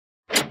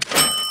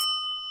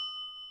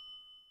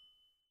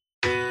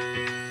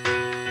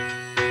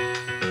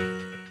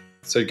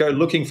So go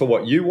looking for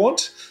what you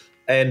want,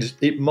 and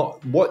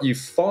what you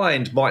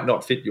find might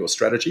not fit your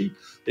strategy.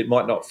 It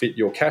might not fit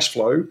your cash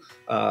flow.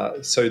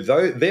 So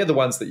they're the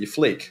ones that you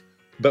flick.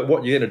 But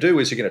what you're going to do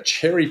is you're going to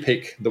cherry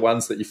pick the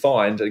ones that you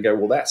find and go,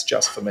 well, that's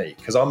just for me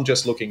because I'm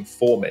just looking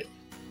for me.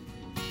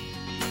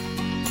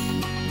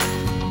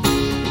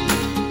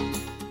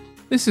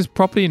 This is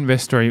Property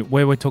Investory,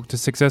 where we talk to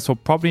successful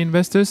property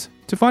investors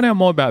to find out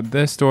more about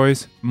their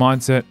stories,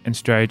 mindset, and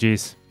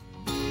strategies.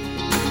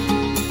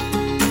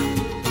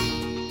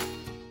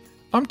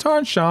 I'm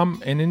Tyron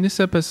Shum, and in this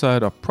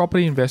episode of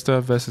Property Investor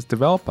versus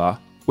Developer,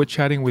 we're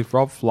chatting with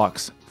Rob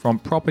Flux from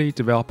Property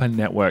Developer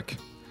Network.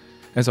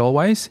 As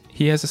always,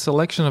 he has a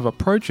selection of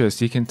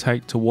approaches you can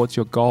take towards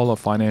your goal of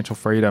financial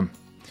freedom.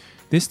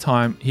 This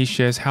time, he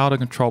shares how to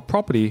control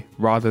property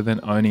rather than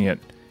owning it,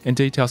 and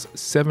details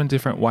 7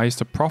 different ways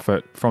to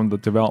profit from the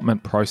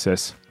development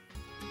process.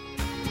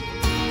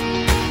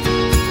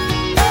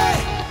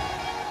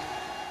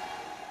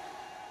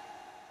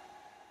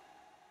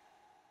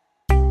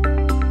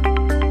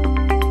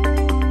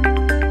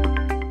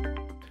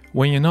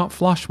 When you're not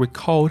flush with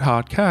cold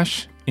hard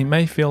cash, it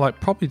may feel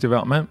like property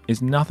development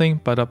is nothing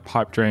but a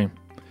pipe dream.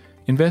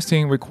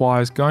 Investing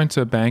requires going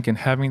to a bank and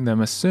having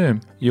them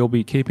assume you'll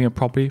be keeping a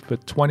property for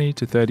 20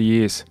 to 30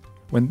 years,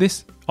 when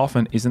this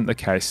often isn't the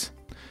case.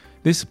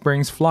 This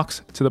brings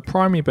Flux to the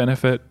primary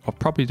benefit of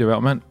property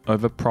development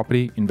over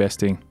property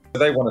investing.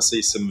 They want to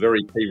see some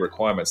very key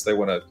requirements. They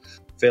want a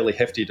fairly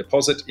hefty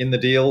deposit in the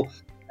deal,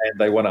 and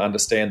they want to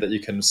understand that you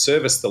can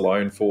service the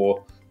loan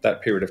for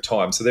that period of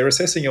time. So they're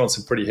assessing you on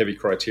some pretty heavy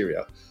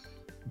criteria.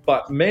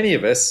 But many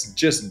of us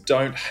just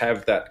don't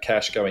have that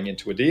cash going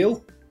into a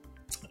deal.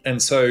 And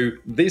so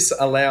this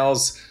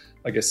allows,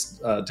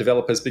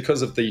 developers,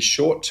 because of the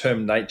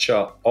short-term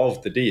nature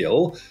of the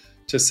deal,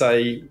 to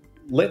say,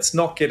 let's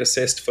not get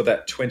assessed for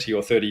that 20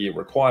 or 30-year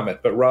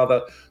requirement, but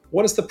rather,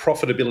 what is the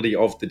profitability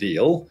of the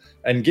deal?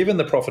 And given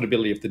the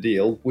profitability of the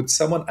deal, would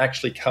someone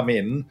actually come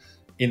in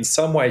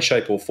some way,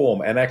 shape, or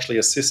form and actually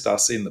assist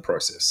us in the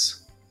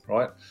process,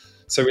 right?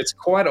 So it's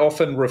quite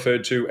often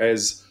referred to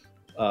as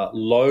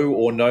low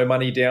or no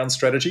money down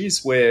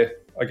strategies, where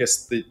I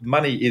guess the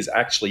money is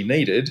actually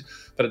needed,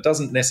 but it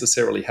doesn't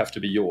necessarily have to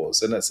be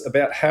yours. And it's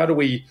about how do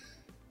we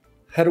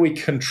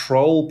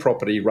control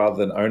property rather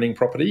than owning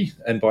property?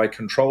 And by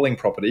controlling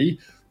property,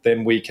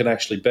 then we can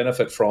actually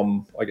benefit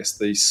from,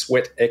 the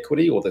sweat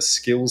equity or the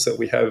skills that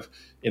we have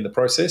in the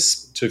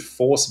process to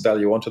force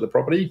value onto the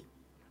property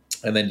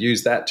and then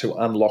use that to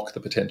unlock the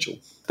potential.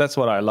 That's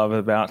what I love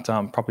about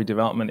property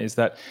development, is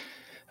that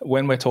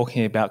when we're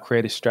talking about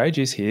creative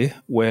strategies here,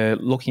 we're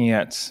looking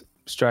at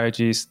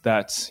strategies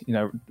that,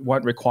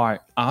 won't require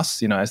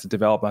us, as the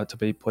developer, to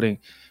be putting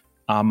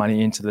our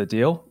money into the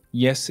deal.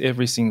 Yes,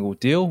 every single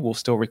deal will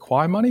still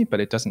require money,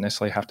 but it doesn't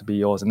necessarily have to be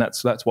yours. And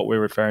that's what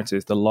we're referring to,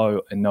 is the low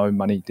and no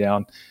money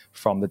down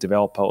from the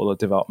developer or the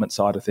development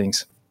side of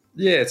things.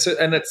 Yeah,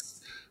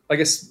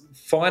 it's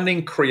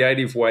finding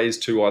creative ways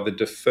to either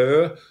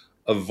defer,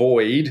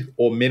 avoid,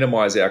 or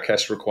minimize our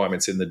cash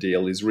requirements in the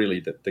deal is really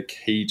the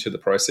key to the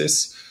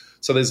process.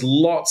 So there's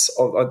lots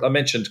of, I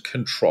mentioned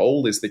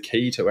control is the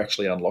key to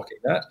actually unlocking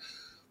that.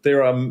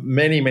 There are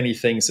many, many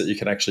things that you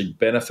can actually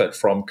benefit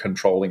from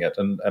controlling it.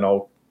 And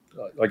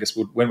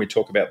when we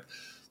talk about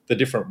the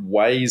different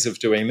ways of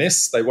doing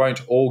this, they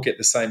won't all get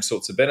the same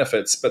sorts of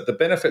benefits, but the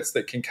benefits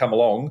that can come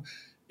along,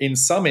 in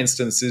some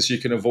instances, you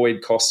can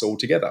avoid costs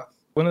altogether.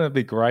 Wouldn't it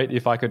be great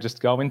if I could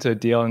just go into a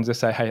deal and just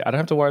say, hey, I don't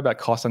have to worry about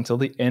costs until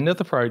the end of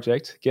the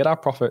project, get our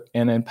profit,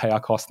 and then pay our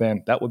costs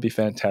then? That would be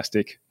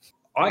fantastic.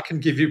 I can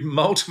give you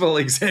multiple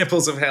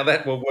examples of how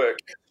that will work.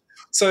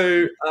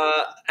 So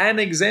an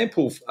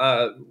example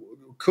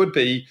could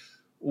be,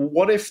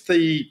 what if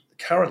the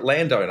current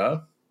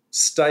landowner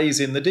stays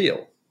in the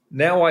deal?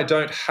 Now I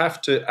don't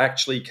have to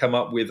actually come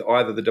up with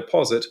either the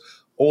deposit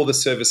or the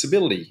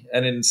serviceability,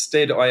 and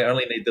instead I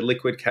only need the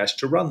liquid cash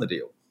to run the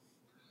deal.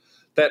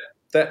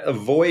 That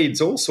avoids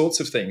all sorts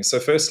of things. So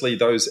firstly,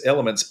 those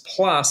elements,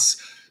 plus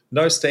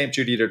no stamp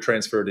duty to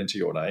transfer it into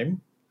your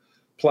name,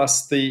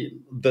 plus the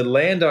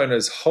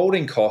landowner's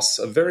holding costs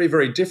are very,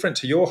 very different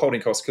to your holding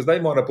costs, because they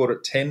might have bought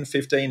it 10,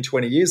 15,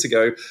 20 years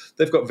ago.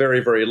 They've got very,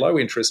 very low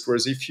interest,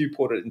 whereas if you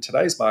put it in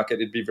today's market,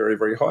 it'd be very,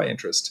 very high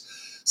interest.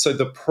 So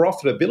the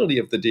profitability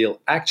of the deal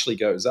actually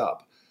goes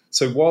up.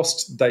 So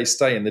whilst they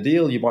stay in the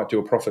deal, you might do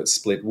a profit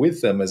split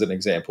with them as an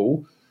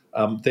example.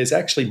 There's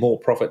actually more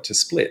profit to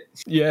split.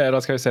 Yeah, I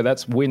was going to say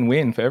that's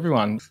win-win for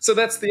everyone. So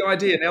that's the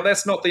idea. Now,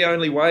 that's not the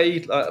only way,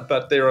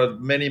 but there are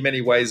many, many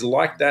ways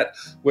like that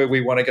where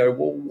we want to go,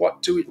 well,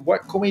 what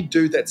can we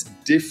do that's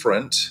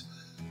different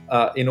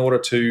in order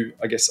to,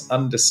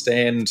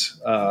 understand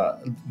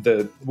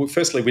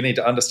firstly, we need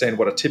to understand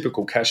what a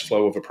typical cash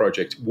flow of a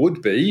project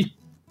would be.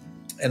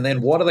 And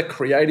then what are the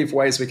creative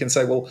ways we can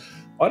say, well,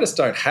 I just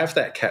don't have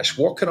that cash.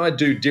 What can I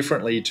do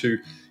differently to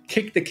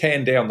kick the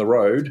can down the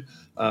road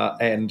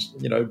and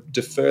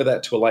defer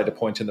that to a later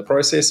point in the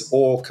process,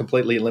 or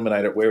completely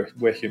eliminate it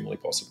where humanly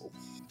possible?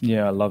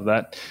 Yeah, I love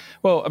that.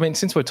 Well, I mean,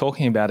 since we're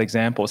talking about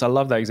examples, I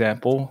love that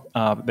example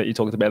that you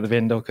talked about. The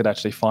vendor could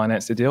actually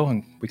finance the deal,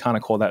 and we kind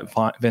of call that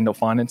vendor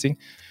financing.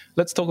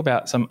 Let's talk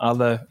about some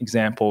other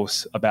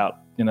examples about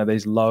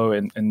these low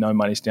and no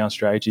money down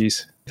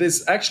strategies.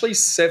 There's actually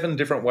 7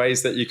 different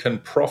ways that you can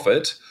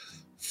profit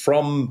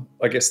from,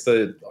 I guess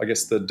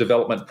the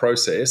development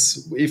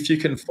process if you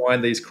can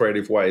find these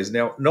creative ways.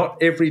 Now, not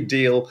every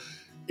deal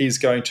is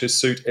going to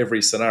suit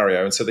every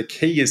scenario, and so the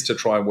key is to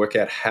try and work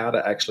out how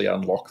to actually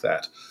unlock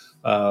that.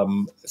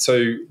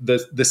 So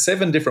the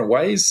 7 different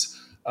ways,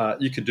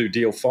 you could do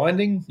deal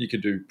finding, you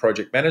could do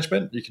project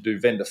management, you could do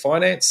vendor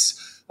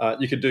finance,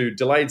 you could do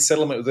delayed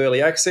settlement with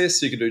early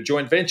access, you could do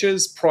joint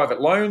ventures,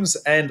 private loans,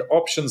 and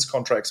options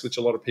contracts, which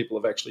a lot of people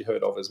have actually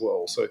heard of as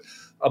well. So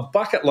a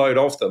bucket load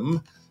of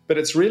them, but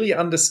it's really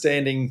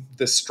understanding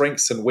the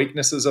strengths and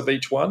weaknesses of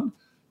each one,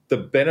 the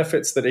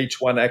benefits that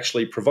each one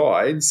actually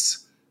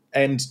provides,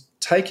 and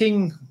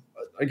taking,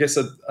 I guess,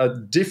 a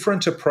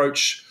different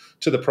approach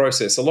to the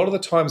process. A lot of the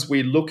times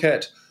we look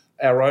at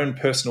our own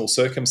personal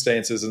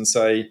circumstances and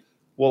say,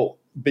 well,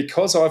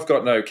 because I've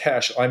got no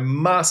cash, I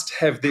must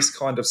have this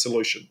kind of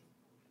solution.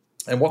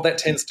 And what that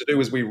tends to do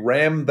is we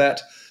ram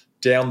that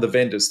down the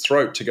vendor's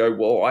throat to go,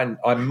 well,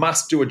 I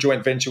must do a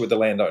joint venture with the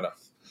landowner.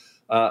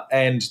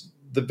 And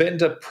the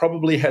vendor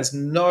probably has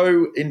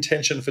no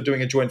intention for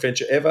doing a joint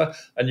venture ever,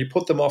 and you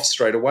put them off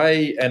straight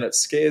away, and it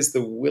scares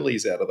the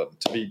willies out of them,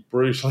 to be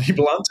brutally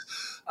blunt.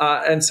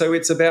 And so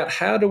it's about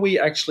how do we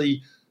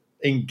actually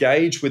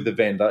engage with the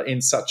vendor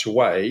in such a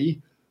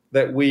way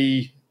that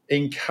we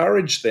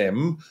encourage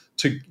them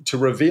to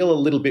reveal a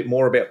little bit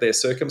more about their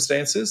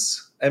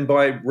circumstances. And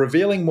by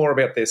revealing more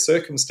about their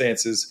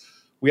circumstances,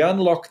 we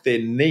unlock their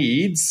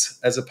needs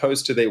as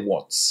opposed to their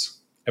wants.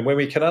 And when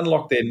we can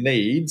unlock their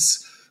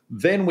needs,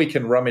 then we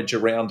can rummage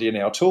around in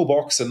our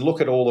toolbox and look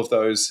at all of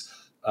those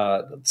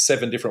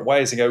 7 different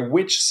ways and go,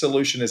 which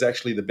solution is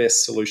actually the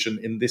best solution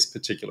in this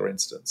particular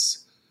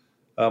instance?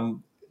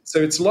 So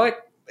it's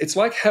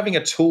like having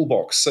a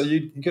toolbox. So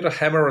you get a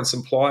hammer and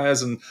some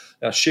pliers and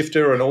a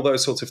shifter and all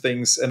those sorts of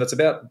things, and it's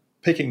about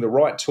picking the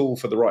right tool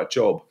for the right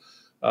job.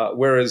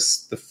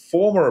 Whereas the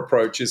former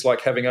approach is like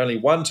having only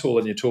one tool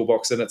in your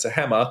toolbox, and it's a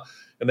hammer,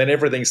 and then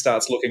everything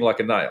starts looking like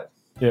a nail.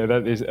 Yeah,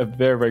 that is a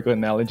very, very good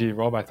analogy,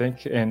 Rob, I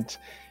think. And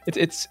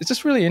it's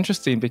just really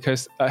interesting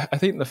because I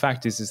think the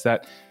fact is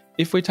that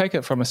if we take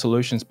it from a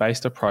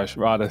solutions-based approach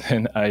rather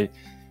than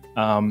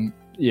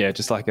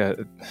just like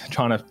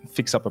trying to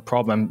fix up a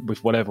problem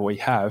with whatever we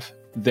have,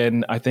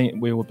 then I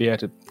think we will be able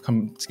to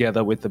come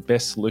together with the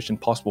best solution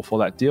possible for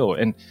that deal.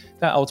 And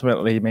that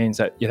ultimately means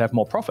that you'd have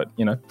more profit,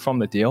 from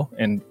the deal.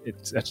 And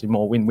it's actually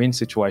more win-win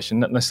situation,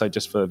 not necessarily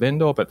just for the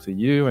vendor, but for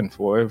you and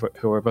for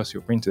whoever else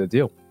you bring to the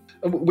deal.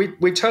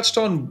 We touched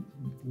on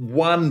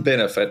one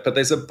benefit, but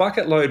there's a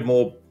bucket load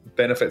more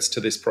benefits to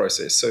this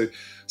process. So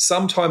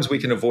sometimes we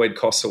can avoid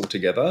costs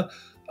altogether,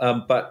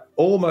 but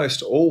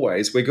almost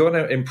always we're going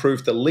to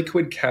improve the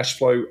liquid cash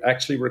flow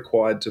actually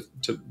required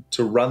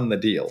to run the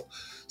deal.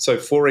 So,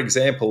 for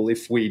example,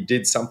 if we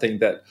did something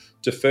that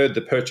deferred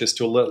the purchase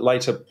to a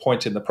later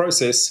point in the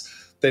process,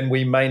 then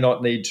we may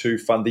not need to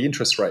fund the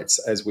interest rates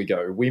as we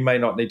go. We may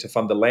not need to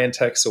fund the land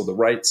tax or the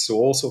rates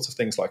or all sorts of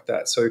things like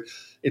that. So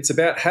it's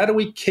about how do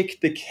we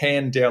kick the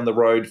can down the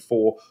road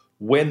for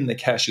when the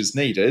cash is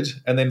needed,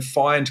 and then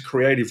find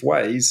creative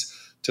ways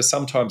to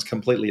sometimes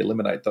completely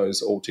eliminate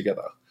those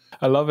altogether.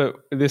 I love it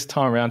this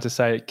time around to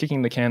say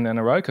kicking the can down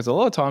the road, because a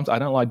lot of times I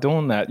don't like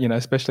doing that,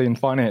 especially in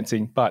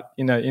financing. But,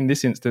 in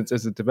this instance,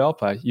 as a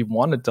developer, you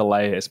want to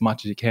delay as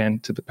much as you can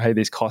to pay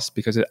these costs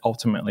because it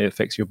ultimately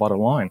affects your bottom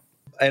line.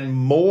 And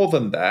more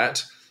than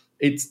that,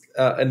 it's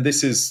and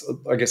this is,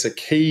 I guess, a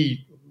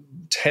key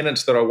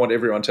tenet that I want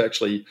everyone to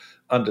actually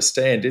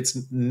understand. It's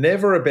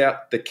never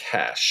about the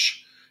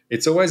cash.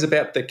 It's always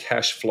about the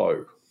cash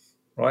flow,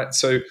 right?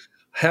 So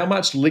how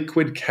much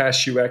liquid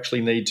cash you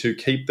actually need to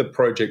keep the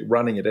project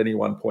running at any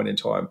one point in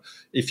time.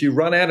 If you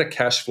run out of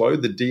cash flow,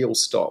 the deal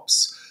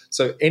stops.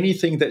 So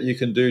anything that you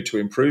can do to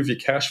improve your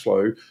cash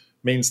flow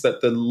means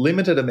that the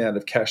limited amount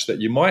of cash that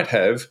you might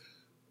have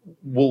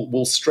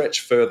will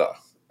stretch further.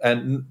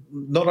 And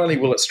not only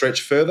will it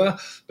stretch further,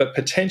 but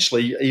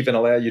potentially even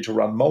allow you to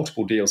run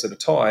multiple deals at a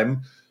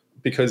time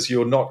because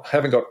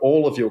haven't got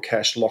all of your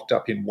cash locked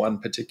up in one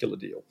particular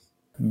deal.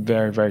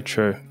 Very, very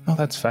true. Oh,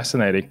 that's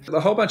fascinating.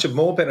 A whole bunch of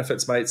more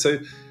benefits, mate. So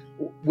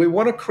we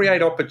want to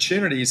create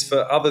opportunities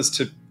for others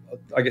to,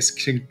 I guess,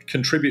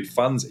 contribute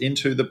funds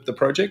into the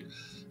project.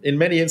 In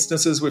many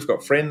instances, we've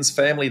got friends,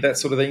 family, that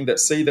sort of thing that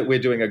see that we're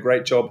doing a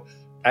great job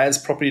as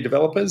property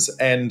developers.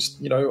 And,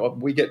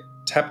 we get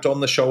tapped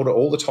on the shoulder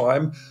all the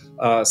time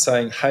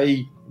saying,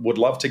 hey, would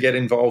love to get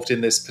involved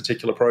in this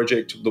particular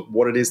project,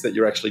 what it is that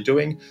you're actually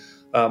doing.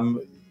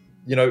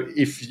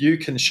 If you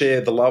can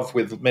share the love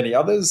with many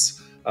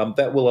others,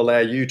 that will allow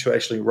you to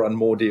actually run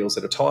more deals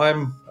at a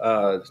time.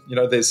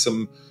 There's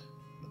some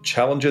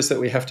challenges that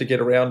we have to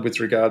get around with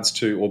regards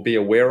to, or be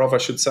aware of, I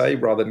should say,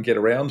 rather than get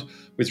around,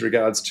 with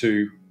regards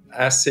to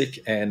ASIC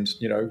and,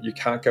 you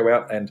can't go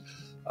out and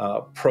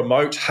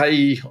promote,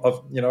 hey,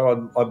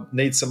 I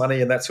need some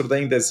money and that sort of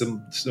thing. There's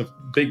some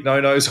big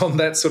no-nos on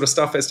that sort of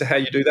stuff as to how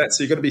you do that.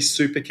 So you've got to be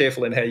super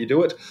careful in how you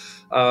do it.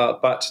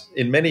 But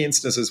in many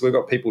instances, we've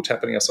got people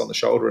tapping us on the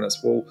shoulder and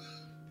it's, well,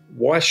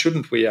 why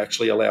shouldn't we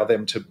actually allow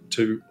them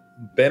to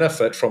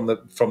benefit from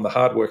the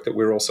hard work that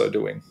we're also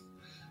doing?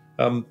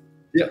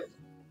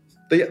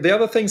 The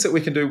other things that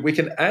we can do, we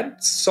can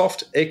add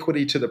soft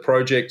equity to the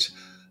project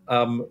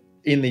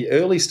in the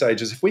early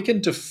stages. If we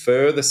can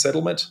defer the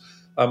settlement,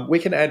 we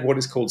can add what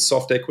is called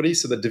soft equity.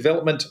 So the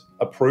development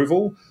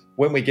approval,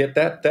 when we get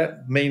that,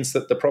 that means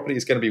that the property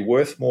is going to be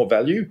worth more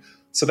value.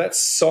 So that's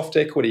soft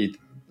equity.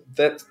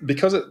 That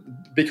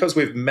because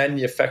we've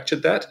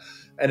manufactured that,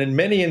 and in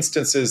many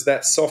instances,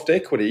 that soft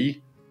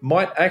equity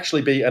might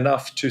actually be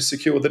enough to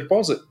secure the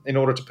deposit in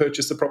order to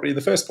purchase the property in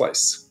the first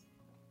place.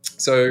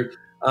 So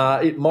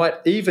it might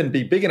even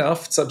be big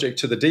enough, subject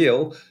to the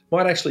deal,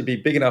 might actually be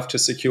big enough to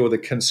secure the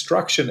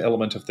construction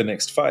element of the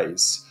next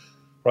phase,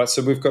 right?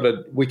 So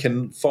we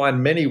can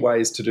find many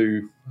ways to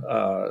do,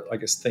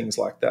 things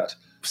like that.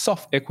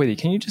 Soft equity,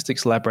 can you just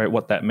elaborate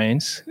what that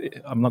means?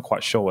 I'm not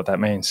quite sure what that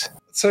means.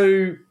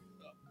 So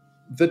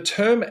the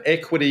term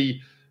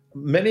equity,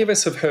 many of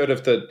us have heard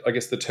of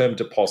the term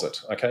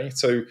deposit, okay?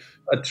 So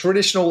a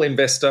traditional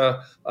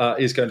investor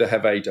is going to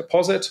have a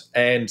deposit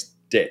and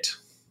debt,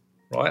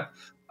 right?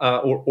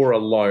 Or a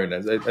loan.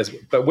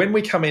 But when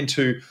we come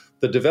into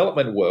the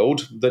development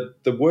world,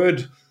 the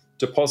word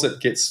deposit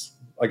gets,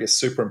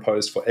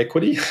 superimposed for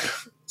equity.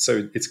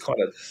 So it's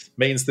kind of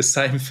means the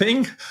same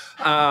thing.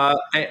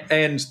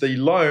 And the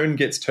loan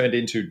gets turned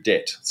into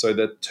debt. So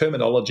the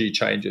terminology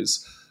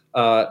changes.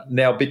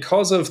 Now,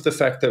 because of the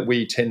fact that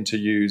we tend to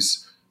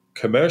use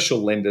commercial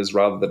lenders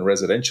rather than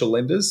residential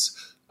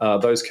lenders,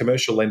 those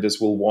commercial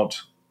lenders will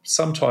want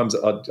sometimes,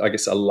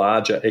 a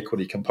larger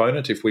equity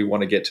component if we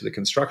want to get to the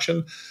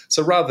construction.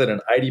 So rather than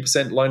an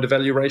 80%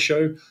 loan-to-value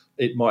ratio,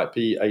 it might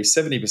be a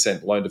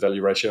 70%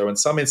 loan-to-value ratio, in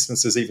some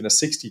instances even a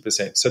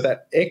 60%. So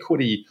that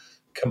equity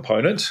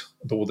component,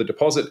 or the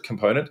deposit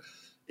component,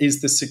 is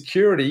the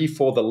security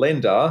for the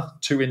lender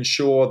to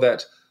ensure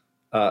that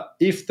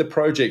if the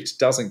project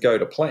doesn't go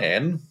to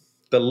plan,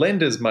 the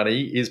lender's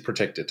money is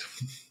protected.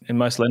 And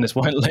most lenders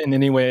won't lend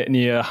anywhere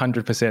near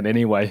 100%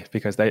 anyway,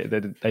 because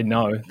they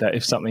know that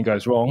if something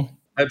goes wrong.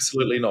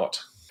 Absolutely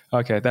not.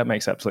 Okay, that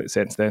makes absolute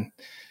sense then.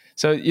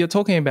 So you're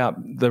talking about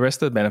the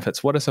rest of the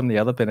benefits. What are some of the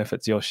other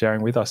benefits you're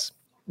sharing with us?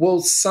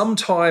 Well,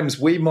 sometimes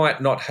we might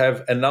not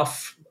have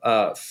enough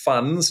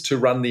funds to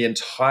run the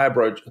entire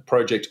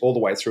project all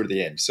the way through to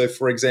the end. So,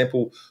 for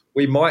example,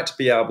 we might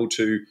be able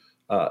to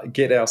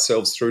get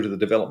ourselves through to the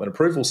development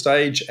approval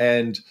stage,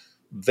 and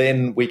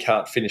then we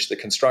can't finish the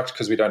construct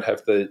because we don't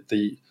have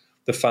the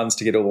funds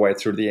to get all the way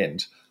through to the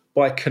end.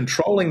 By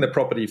controlling the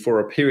property for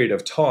a period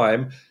of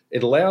time,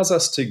 it allows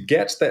us to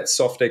get that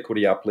soft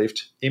equity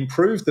uplift,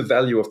 improve the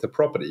value of the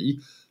property,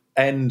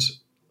 and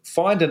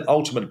find an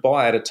ultimate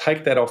buyer to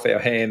take that off our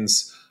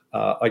hands,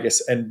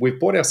 and we've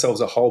bought ourselves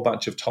a whole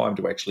bunch of time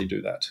to actually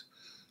do that.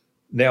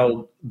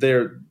 Now,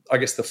 the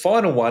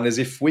final one is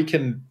if we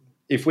can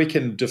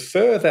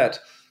defer that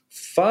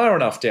far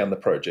enough down the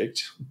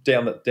project,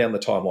 down the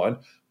timeline,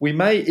 we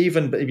may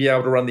even be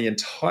able to run the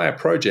entire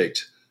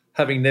project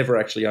having never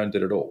actually owned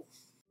it at all.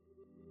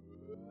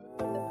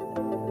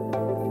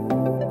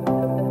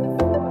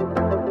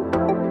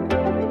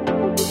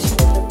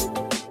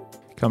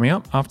 Coming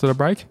up after the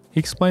break, he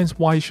explains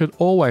why you should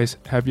always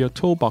have your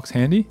toolbox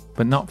handy,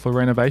 but not for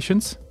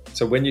renovations.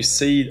 So when you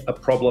see a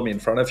problem in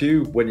front of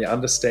you, when you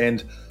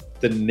understand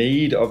the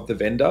need of the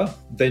vendor,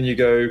 then you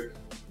go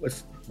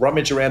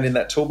rummage around in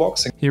that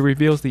toolbox. He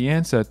reveals the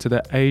answer to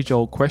the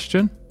age-old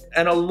question.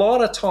 And a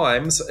lot of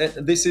times,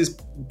 this is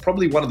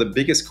probably one of the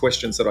biggest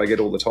questions that I get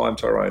all the time,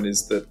 Tyrone,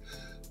 is that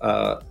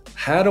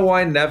how do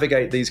I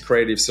navigate these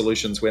creative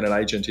solutions when an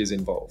agent is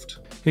involved?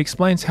 He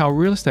explains how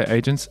real estate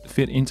agents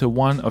fit into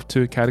one of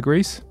two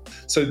categories.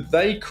 So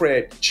they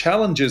create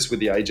challenges with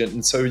the agent,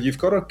 and so you've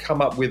got to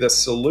come up with a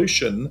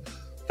solution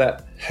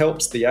that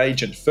helps the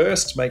agent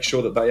first, make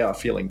sure that they are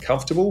feeling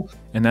comfortable.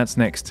 And that's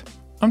next.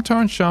 I'm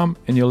Tyrone Shum,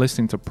 and you're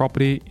listening to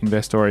Property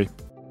Investory.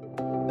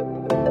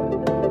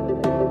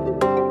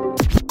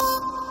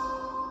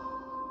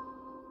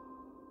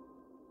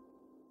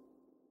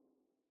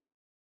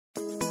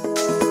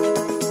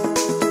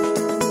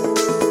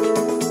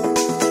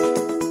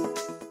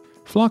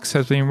 Flux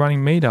has been running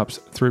meetups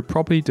through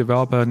Property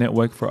Developer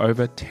Network for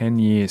over 10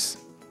 years.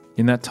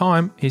 In that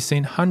time, he's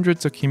seen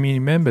hundreds of community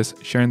members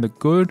sharing the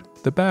good,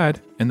 the bad,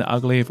 and the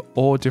ugly of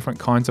all different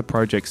kinds of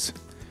projects.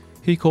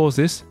 He calls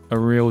this a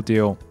real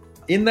deal.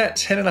 In that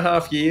 10 and a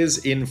half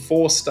years in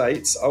 4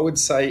 states, I would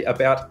say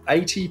about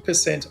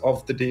 80%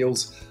 of the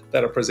deals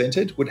that are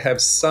presented would have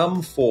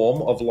some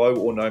form of low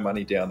or no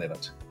money down in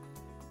it.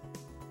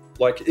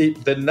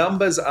 The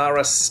numbers are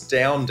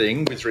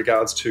astounding with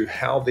regards to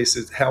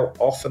how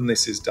often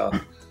this is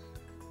done.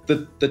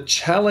 The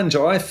challenge,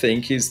 I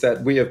think, is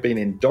that we have been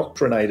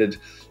indoctrinated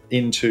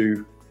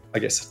into,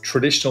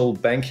 traditional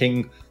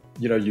banking.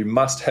 You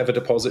must have a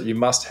deposit, you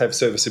must have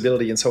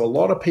serviceability. And so a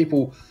lot of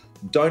people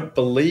don't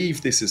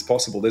believe this is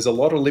possible. There's a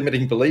lot of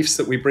limiting beliefs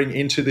that we bring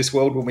into this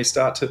world when we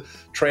start to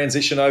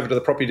transition over to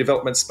the property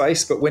development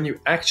space. But when you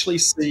actually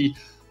see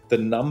the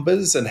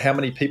numbers and how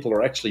many people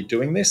are actually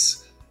doing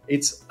this,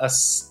 it's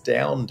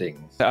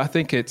astounding. I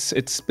think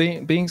it's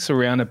being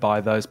surrounded by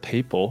those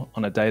people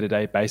on a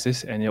day-to-day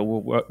basis, and it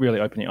will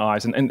really open your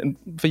eyes. And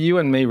for you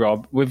and me,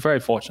 Rob, we're very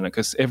fortunate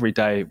because every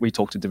day we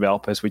talk to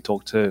developers, we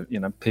talk to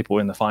people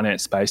in the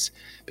finance space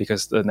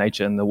because the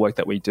nature and the work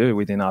that we do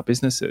within our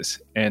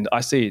businesses. And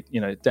I see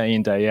it, day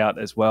in, day out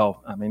as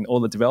well. I mean, all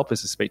the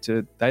developers I speak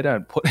to, they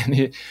don't put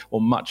any or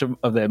much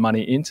of their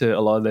money into a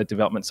lot of their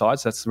development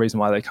sites. That's the reason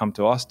why they come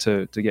to us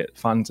to get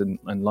funds and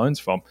loans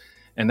from.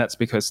 And that's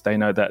because they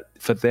know that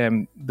for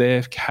them,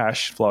 their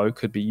cash flow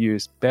could be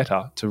used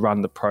better to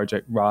run the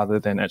project rather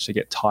than actually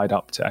get tied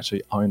up to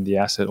actually own the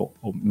asset or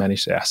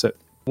manage the asset.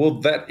 Well,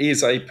 that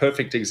is a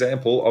perfect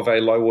example of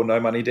a low or no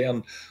money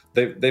down.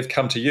 They've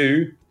come to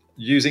you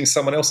using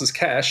someone else's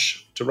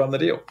cash to run the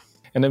deal.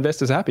 And the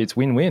investor's happy. It's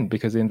win-win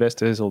because the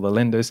investors or the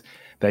lenders,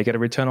 they get a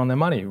return on their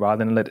money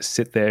rather than let it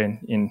sit there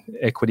in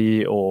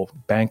equity or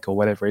bank or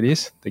whatever it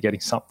is. They're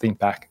getting something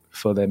back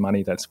for their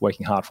money that's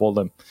working hard for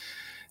them.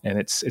 And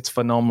it's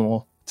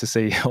phenomenal to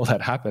see all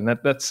that happen.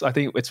 That's I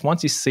think it's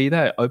once you see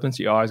that, it opens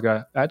your eyes.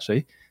 Go,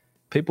 actually,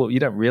 people,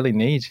 you don't really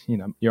need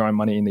your own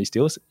money in these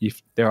deals.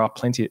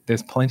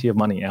 There's plenty of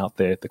money out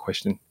there. The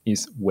question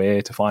is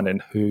where to find it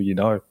and who you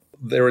know.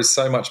 There is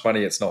so much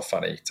money, it's not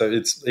funny. So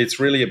it's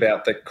really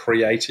about the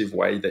creative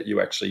way that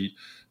you actually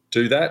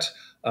do that.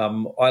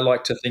 I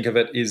like to think of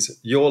it as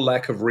your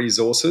lack of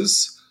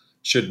resources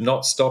should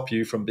not stop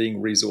you from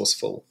being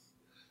resourceful.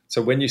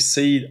 So when you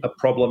see a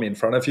problem in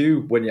front of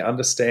you, when you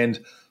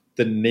understand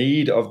the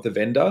need of the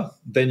vendor,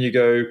 then you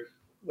go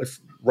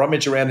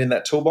rummage around in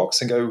that toolbox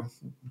and go,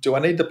 do I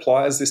need the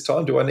pliers this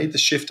time? Do I need the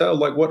shifter?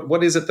 Like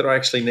what is it that I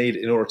actually need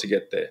in order to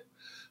get there?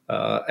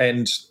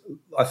 And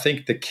I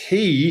think the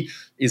key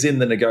is in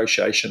the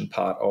negotiation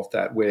part of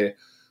that, where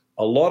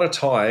a lot of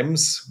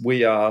times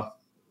we are,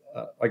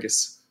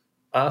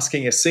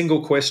 asking a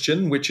single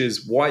question, which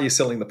is why are you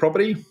selling the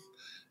property?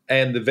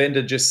 And the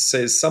vendor just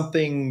says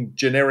something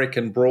generic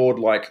and broad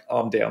like,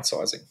 I'm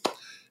downsizing.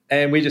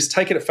 And we just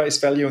take it at face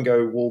value and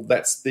go, well,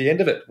 that's the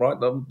end of it, right?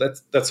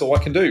 That's all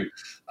I can do.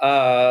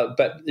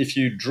 But if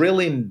you drill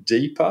in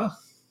deeper,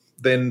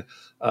 then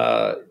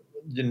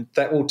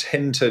that will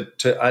tend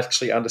to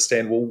actually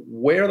understand, well,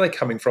 where are they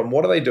coming from?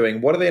 What are they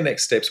doing? What are their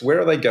next steps? Where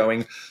are they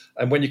going?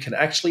 And when you can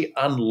actually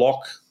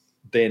unlock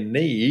their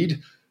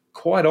need,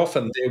 quite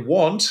often their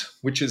want,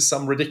 which is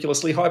some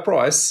ridiculously high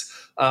price,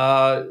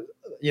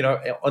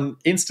 on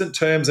instant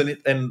terms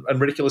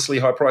and ridiculously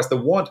high price, the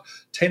want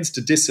tends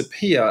to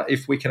disappear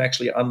if we can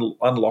actually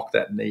unlock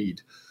that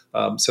need.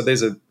 So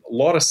there's a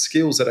lot of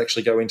skills that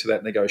actually go into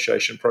that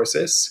negotiation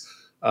process,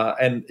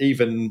 and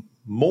even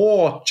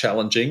more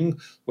challenging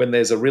when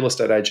there's a real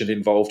estate agent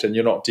involved and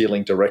you're not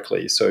dealing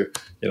directly. So,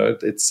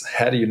 it's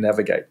how do you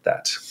navigate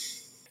that?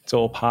 It's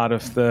all part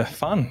of the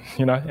fun,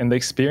 and the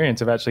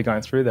experience of actually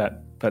going through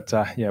that. But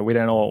we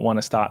don't all want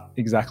to start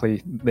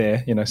exactly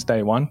there,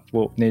 day one.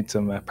 We'll need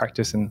some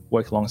practice and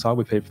work alongside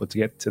with people to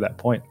get to that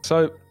point.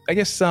 So I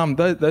guess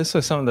those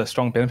are some of the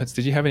strong benefits.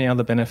 Did you have any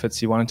other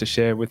benefits you wanted to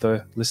share with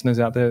the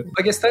listeners out there?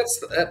 I guess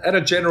that's at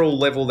a general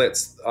level,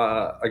 that's,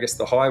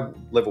 the high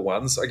level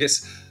ones. I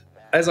guess,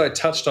 as I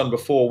touched on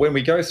before, when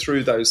we go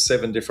through those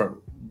 7 different,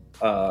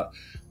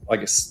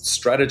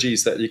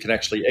 strategies that you can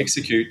actually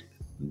execute,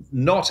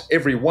 not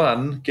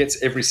everyone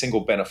gets every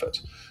single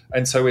benefit.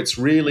 And so it's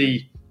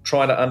really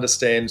trying to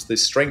understand the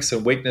strengths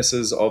and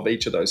weaknesses of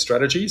each of those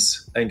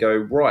strategies and go,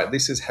 right,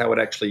 this is how it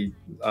actually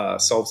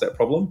solves that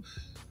problem.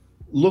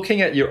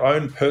 Looking at your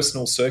own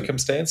personal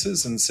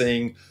circumstances and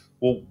seeing,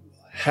 well,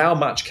 how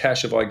much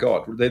cash have I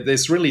got?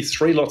 There's really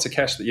 3 lots of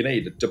cash that you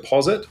need: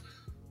 deposit,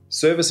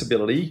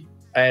 serviceability,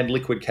 and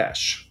liquid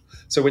cash.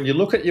 So when you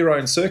look at your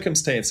own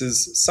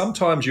circumstances,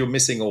 sometimes you're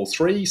missing all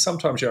 3,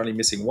 sometimes you're only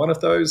missing one of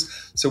those.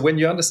 So when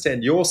you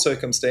understand your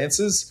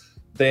circumstances,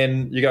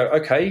 then you go,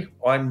 okay,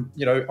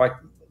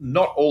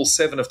 not all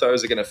 7 of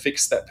those are going to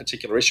fix that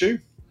particular issue.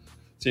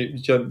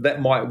 So that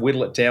might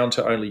whittle it down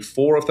to only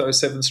 4 of those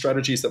 7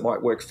 strategies that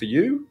might work for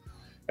you.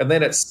 And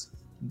then it's,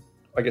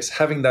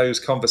 having those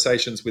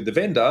conversations with the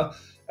vendor,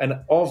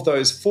 and of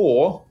those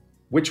 4,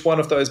 which one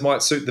of those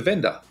might suit the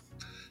vendor?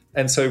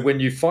 And so when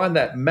you find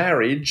that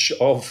marriage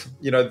of,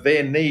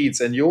 their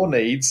needs and your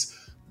needs,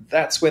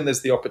 that's when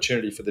there's the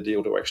opportunity for the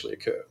deal to actually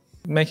occur.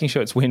 Making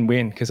sure it's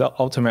win-win, because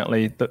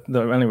ultimately the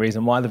only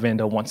reason why the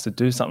vendor wants to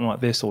do something like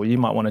this, or you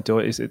might want to do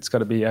it, is it's got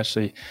to be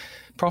actually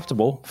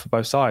profitable for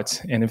both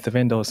sides. And if the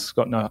vendor's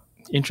got no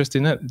interest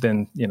in it,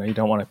 then you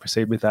don't want to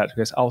proceed with that,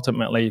 because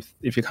ultimately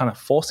if you're kind of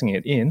forcing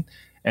it in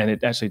and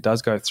it actually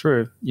does go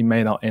through, you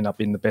may not end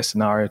up in the best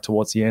scenario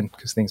towards the end,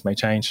 because things may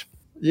change.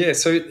 Yeah,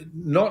 so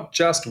not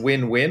just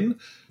win-win,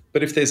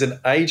 but if there's an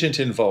agent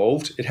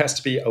involved, it has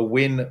to be a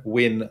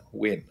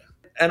win-win-win.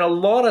 And a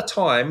lot of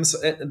times,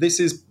 this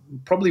is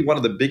probably one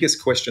of the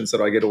biggest questions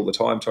that I get all the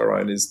time,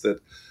 Tyrone, is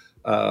that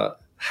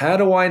how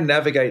do I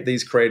navigate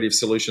these creative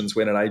solutions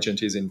when an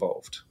agent is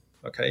involved?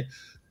 Okay.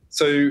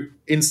 So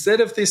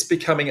instead of this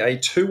becoming a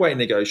two-way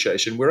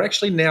negotiation, we're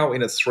actually now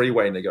in a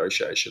three-way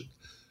negotiation.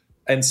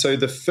 And so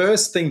the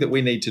first thing that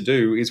we need to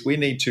do is we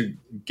need to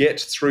get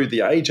through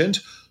the agent,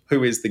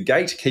 who is the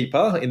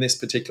gatekeeper in this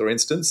particular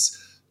instance,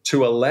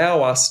 to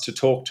allow us to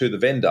talk to the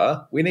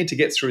vendor. We need to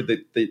get through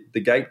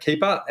the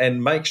gatekeeper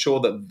and make sure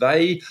that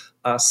they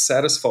are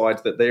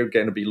satisfied that they're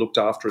going to be looked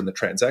after in the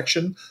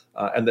transaction,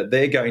 and that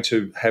they're going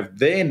to have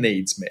their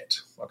needs met.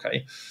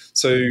 Okay,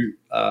 so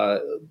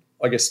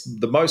I guess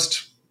the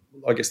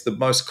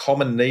most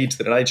common needs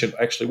that an agent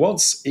actually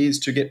wants is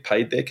to get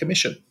paid their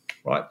commission.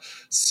 Right,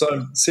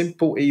 so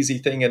simple, easy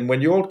thing. And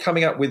when you're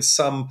coming up with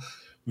some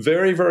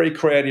very, very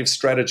creative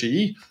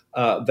strategy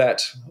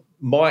that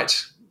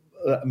might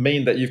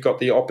mean that you've got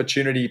the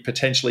opportunity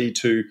potentially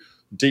to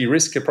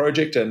de-risk a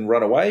project and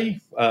run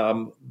away,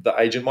 the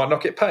agent might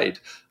not get paid.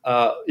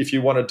 If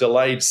you want a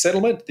delayed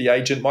settlement, the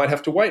agent might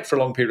have to wait for a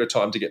long period of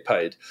time to get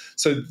paid.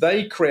 So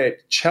they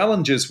create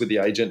challenges with the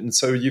agent. And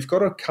so you've got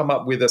to come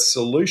up with a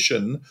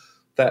solution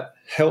that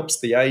helps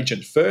the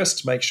agent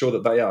first make sure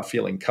that they are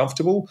feeling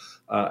comfortable.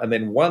 And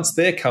then once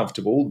they're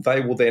comfortable,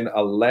 they will then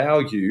allow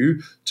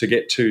you to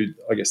get to,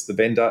 I guess, the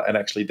vendor and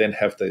actually then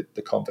have the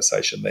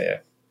conversation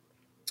there.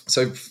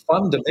 So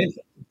fundamentally,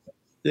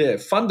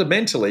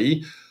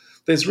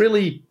 there's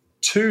really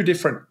two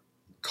different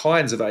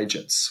kinds of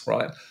agents,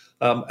 right?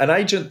 An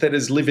agent that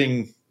is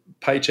living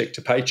paycheck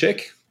to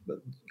paycheck,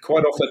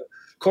 quite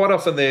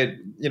often they're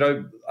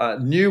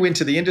new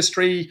into the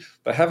industry,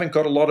 they haven't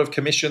got a lot of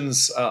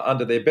commissions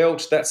under their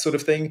belt, that sort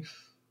of thing.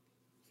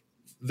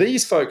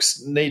 These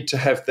folks need to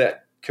have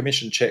that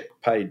commission check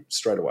paid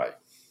straight away,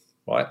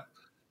 right?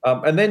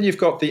 And then you've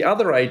got the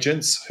other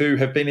agents who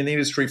have been in the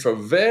industry for a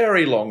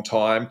very long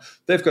time.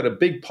 They've got a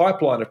big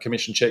pipeline of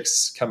commission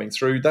checks coming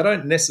through. They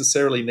don't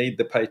necessarily need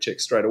the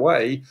paycheck straight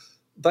away.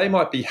 They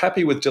might be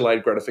happy with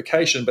delayed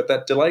gratification, but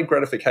that delayed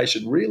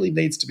gratification really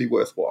needs to be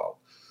worthwhile,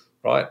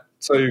 right?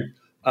 So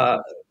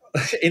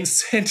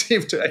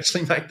incentive to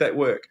actually make that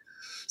work.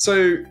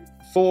 So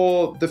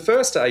for the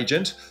first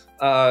agent,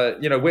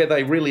 where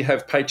they really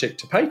have paycheck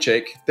to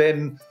paycheck,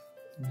 then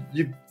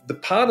the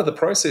part of the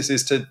process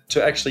is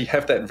to actually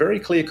have that very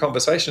clear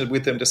conversation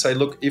with them to say,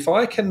 look, if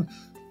I can,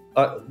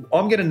 I'm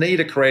going to need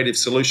a creative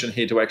solution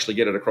here to actually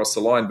get it across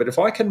the line. But if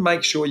I can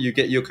make sure you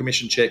get your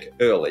commission check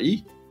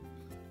early,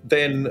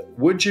 then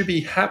would you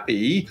be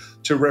happy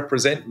to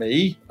represent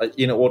me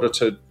in order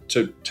to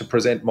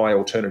present my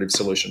alternative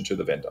solution to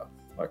the vendor?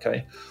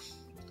 Okay.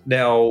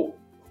 Now,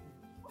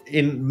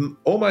 in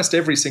almost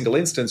every single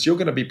instance, you're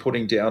going to be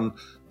putting down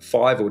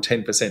 5 or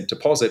 10%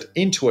 deposit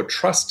into a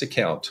trust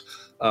account,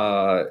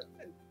 and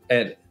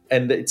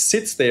it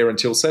sits there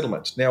until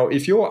settlement. Now,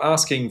 if you're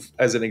asking,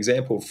 as an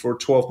example, for a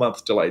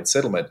 12-month delayed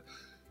settlement,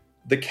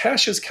 the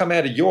cash has come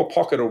out of your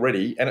pocket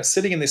already and it's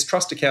sitting in this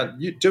trust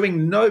account,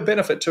 doing no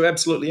benefit to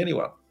absolutely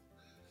anyone.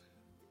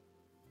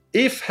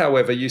 If,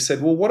 however, you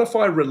said, well, what if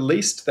I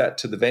released that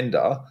to the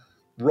vendor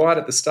right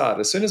at the start?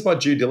 As soon as my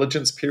due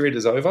diligence period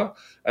is over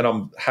and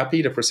I'm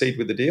happy to proceed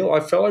with the deal, I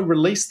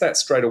release that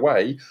straight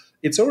away.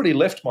 It's already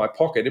left my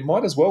pocket. It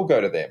might as well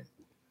go to them.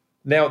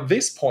 Now, at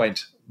this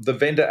point, the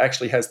vendor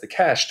actually has the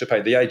cash to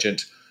pay the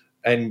agent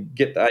and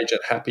get the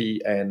agent happy,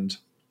 and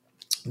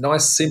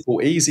nice,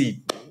 simple,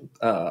 easy,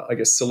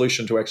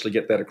 solution to actually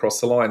get that across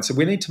the line. So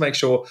we need to make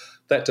sure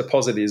that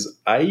deposit is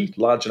A,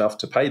 large enough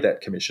to pay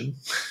that commission,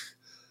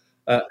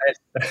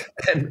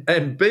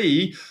 and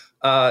B,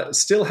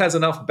 still has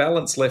enough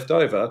balance left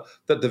over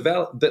that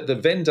the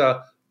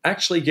vendor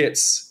actually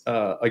gets,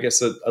 a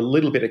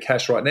little bit of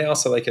cash right now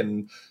so they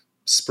can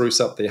spruce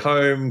up their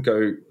home,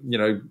 go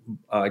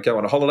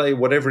on a holiday,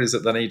 whatever it is that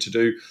they need to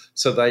do.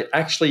 So they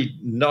actually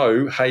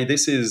know, hey,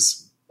 this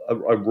is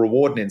a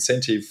reward and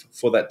incentive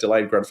for that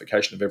delayed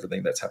gratification of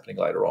everything that's happening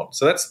later on.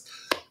 So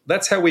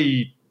that's how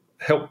we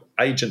help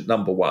agent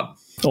number one.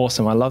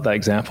 Awesome. I love that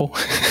example.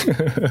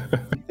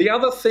 The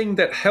other thing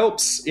that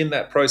helps in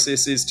that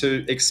process is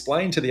to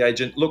explain to the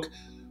agent, look,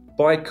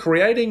 by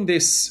creating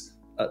this,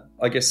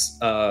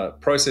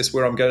 process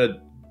where I'm going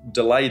to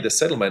delay the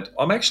settlement,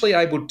 I'm actually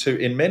able to,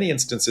 in many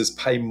instances,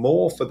 pay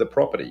more for the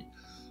property.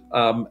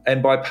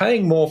 And by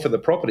paying more for the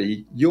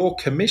property, your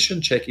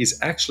commission check is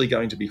actually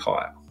going to be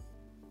higher,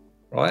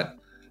 right?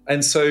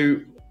 And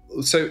so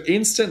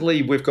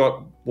instantly we've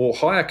got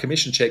higher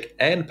commission check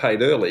and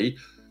paid early.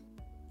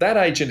 That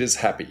agent is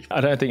happy.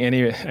 I don't think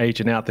any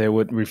agent out there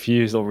would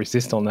refuse or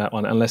resist on that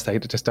one unless they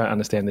just don't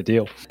understand the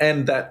deal.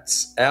 And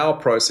that's our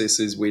process,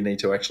 is we need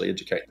to actually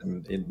educate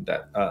them in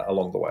that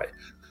along the way.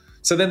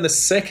 So then the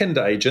second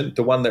agent,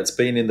 the one that's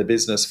been in the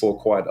business for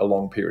quite a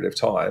long period of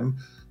time,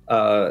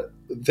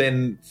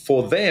 then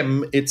for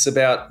them, it's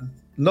about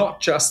not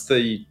just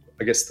the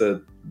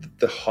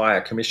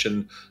higher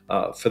commission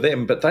for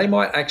them, but they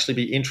might actually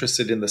be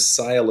interested in the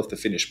sale of the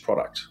finished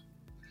product.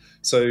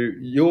 So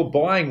you're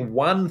buying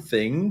one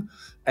thing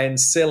and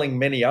selling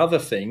many other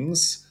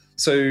things.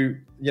 So,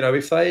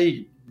 if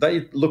they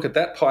look at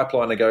that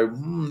pipeline and go,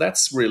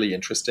 that's really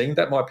interesting,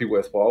 that might be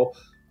worthwhile,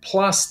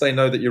 Plus, they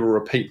know that you're a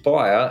repeat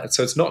buyer.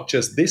 So it's not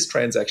just this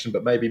transaction,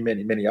 but maybe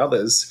many, many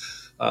others.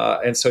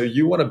 And so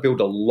you want to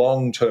build a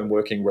long-term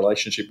working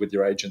relationship with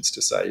your agents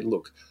to say,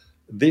 look,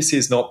 this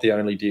is not the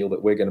only deal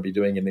that we're going to be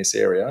doing in this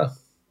area.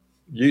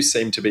 You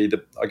seem to be,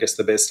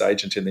 the best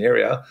agent in the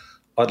area.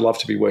 I'd love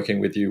to be working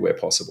with you where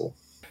possible.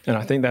 And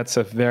I think that's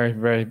a very,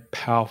 very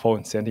powerful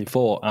incentive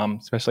for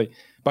especially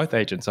both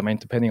agents. I mean,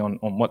 depending on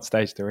what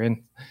stage they're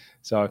in.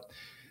 So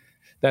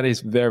that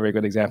is a very, very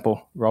good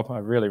example, Rob. I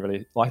really,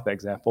 really like that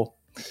example.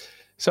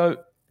 So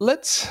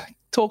let's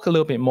talk a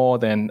little bit more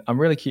then. I'm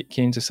really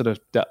keen to sort of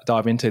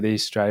dive into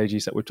these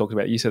strategies that we've talked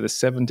about. You said there's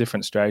 7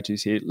 different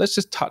strategies here. Let's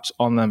just touch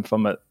on them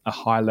from a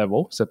high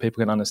level so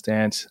people can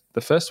understand.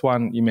 The first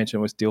one you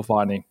mentioned was deal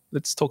finding.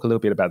 Let's talk a little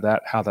bit about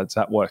that. How does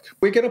that work?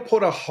 We're going to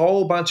put a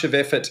whole bunch of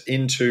effort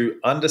into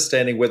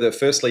understanding whether,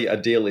 firstly, a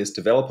deal is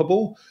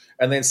developable,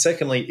 and then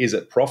secondly, is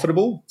it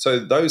profitable? So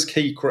those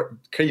key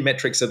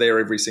metrics are there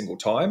every single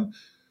time.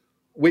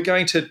 We're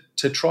going to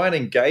try and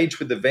engage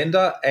with the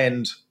vendor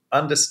and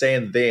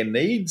understand their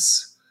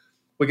needs.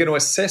 We're going to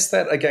assess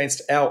that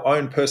against our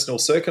own personal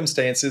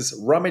circumstances,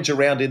 rummage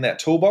around in that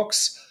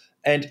toolbox,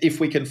 and if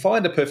we can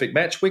find a perfect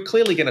match, we're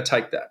clearly going to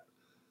take that.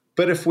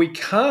 But if we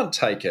can't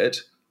take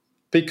it,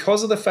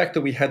 because of the fact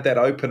that we had that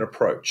open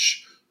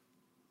approach,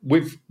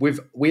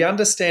 we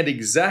understand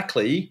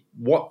exactly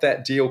what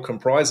that deal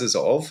comprises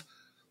of.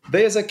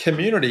 There's a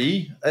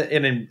community,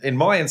 and in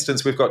my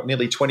instance, we've got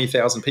nearly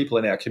 20,000 people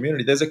in our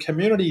community. There's a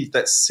community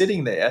that's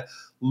sitting there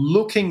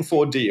looking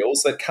for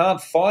deals that can't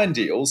find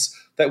deals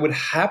that would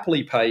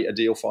happily pay a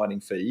deal finding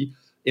fee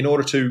in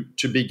order to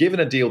be given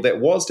a deal that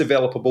was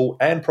developable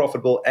and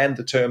profitable and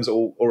the terms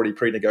all already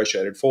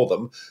pre-negotiated for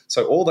them.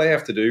 So all they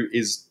have to do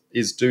is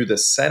do the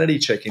sanity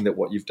checking that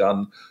what you've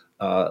done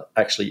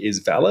actually is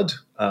valid,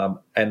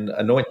 and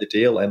anoint the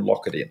deal and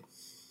lock it in.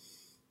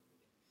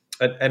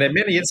 And in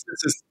many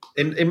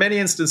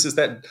instances,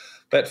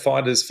 that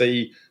finder's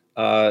fee,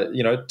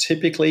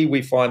 typically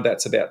we find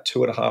that's about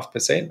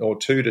 2.5% or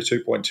 2 to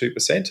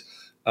 2.2%.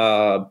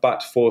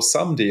 But for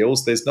some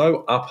deals, there's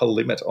no upper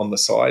limit on the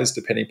size,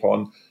 depending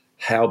upon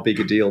how big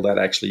a deal that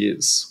actually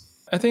is.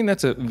 I think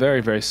that's a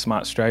very, very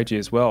smart strategy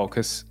as well,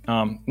 because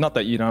not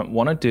that you don't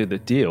want to do the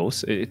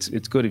deals.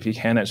 It's good if you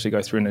can actually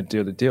go through and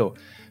do the deal.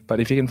 But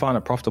if you can find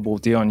a profitable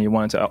deal and you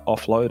want to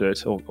offload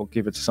it or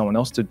give it to someone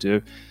else to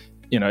do,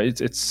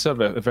 it's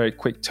sort of a very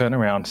quick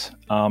turnaround,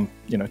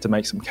 to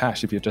make some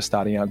cash if you're just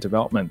starting out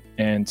development.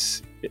 And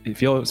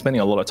if you're spending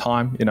a lot of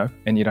time,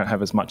 and you don't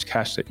have as much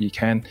cash that you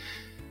can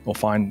or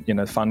find,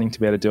 funding to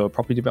be able to do a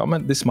property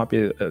development, this might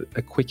be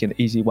a quick and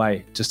easy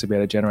way just to be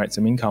able to generate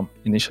some income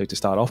initially to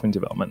start off in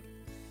development.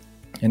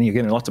 And you're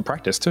getting lots of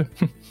practice too.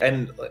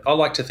 And I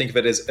like to think of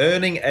it as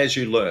earning as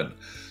you learn.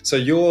 So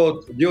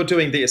you're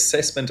doing the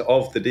assessment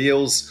of the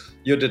deals.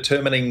 You're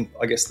determining,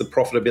 I guess, the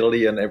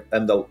profitability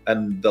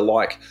and the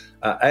like.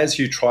 As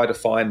you try to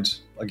find,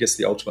 I guess,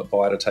 the ultimate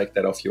buyer to take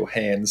that off your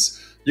hands,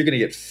 you're going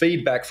to get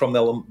feedback from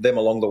them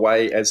along the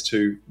way as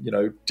to,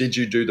 did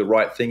you do the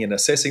right thing in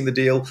assessing the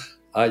deal?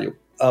 Are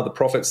the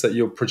profits that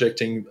you're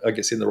projecting, I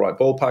guess, in the right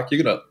ballpark?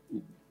 You're going to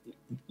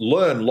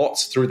learn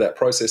lots through that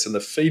process and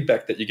the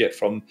feedback that you get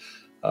from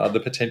the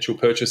potential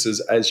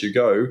purchasers as you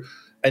go.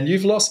 And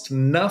you've lost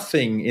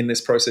nothing in this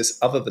process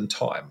other than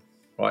time,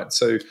 right?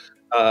 So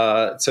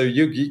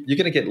you're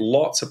going to get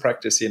lots of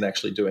practice in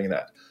actually doing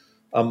that.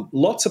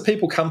 Lots of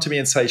people come to me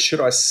and say,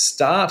 should I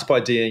start by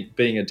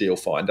being a deal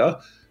finder?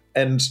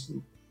 And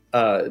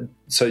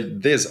so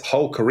there's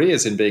whole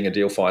careers in being a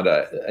deal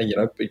finder and,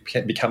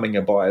 becoming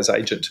a buyer's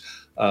agent.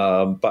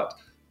 But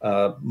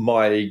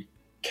my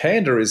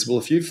candor is, well,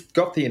 if you've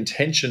got the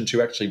intention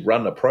to actually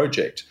run a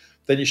project,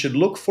 then you should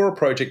look for a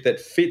project that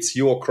fits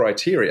your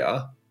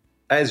criteria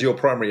as your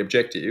primary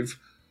objective,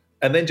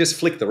 and then just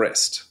flick the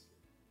rest,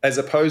 as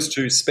opposed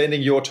to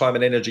spending your time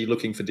and energy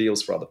looking for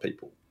deals for other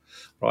people,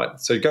 right?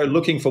 So go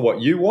looking for what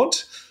you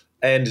want,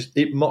 and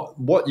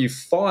what you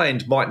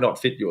find might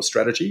not fit your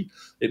strategy.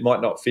 It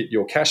might not fit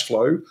your cash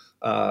flow.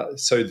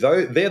 So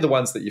they're the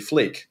ones that you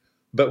flick.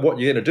 But what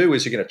you're going to do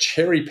is you're going to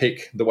cherry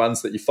pick the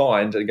ones that you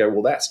find and go,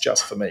 well, that's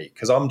just for me,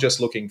 because I'm just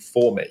looking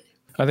for me.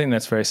 I think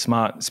that's very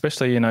smart,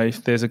 especially,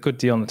 if there's a good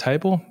deal on the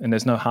table and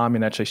there's no harm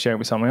in actually sharing it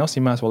with someone else,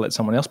 you might as well let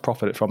someone else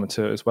profit from it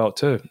too,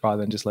 rather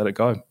than just let it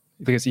go,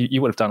 because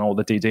you would have done all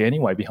the DD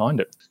anyway behind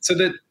it. So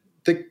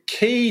the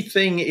key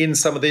thing in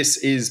some of this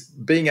is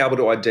being able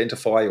to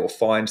identify or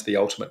find the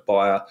ultimate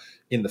buyer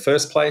in the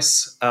first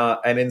place.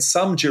 And in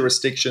some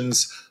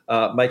jurisdictions,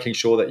 making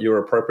sure that you're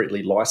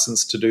appropriately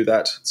licensed to do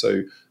that.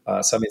 So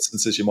some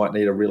instances you might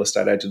need a real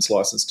estate agent's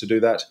license to do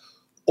that.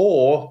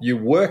 Or you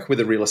work with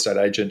a real estate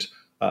agent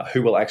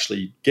who will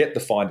actually get the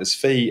finder's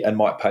fee and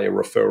might pay a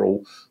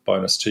referral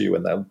bonus to you,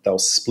 and they'll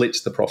split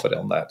the profit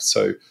on that.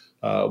 So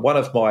one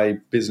of my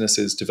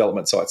businesses,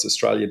 Development Sites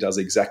Australia, does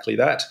exactly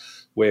that,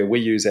 where we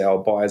use our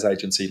buyer's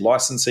agency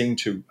licensing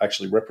to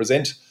actually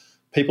represent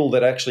people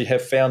that actually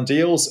have found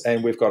deals.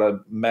 And we've got a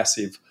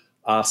massive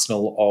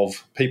arsenal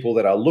of people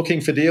that are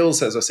looking for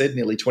deals. As I said,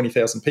 nearly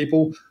 20,000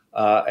 people.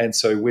 And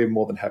so we're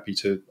more than happy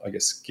to, I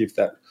guess, give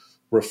that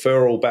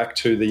referral back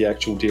to the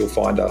actual deal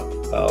finder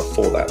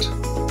for that.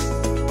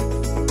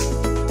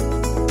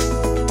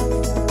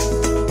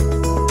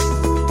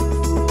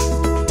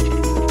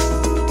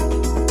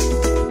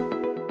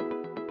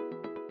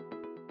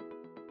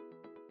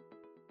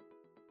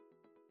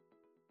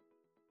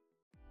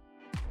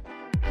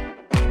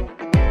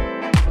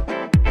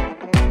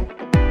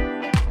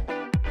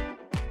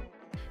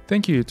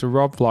 Thank you to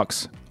Rob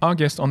Flux, our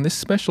guest on this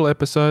special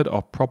episode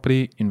of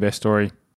Property Investory.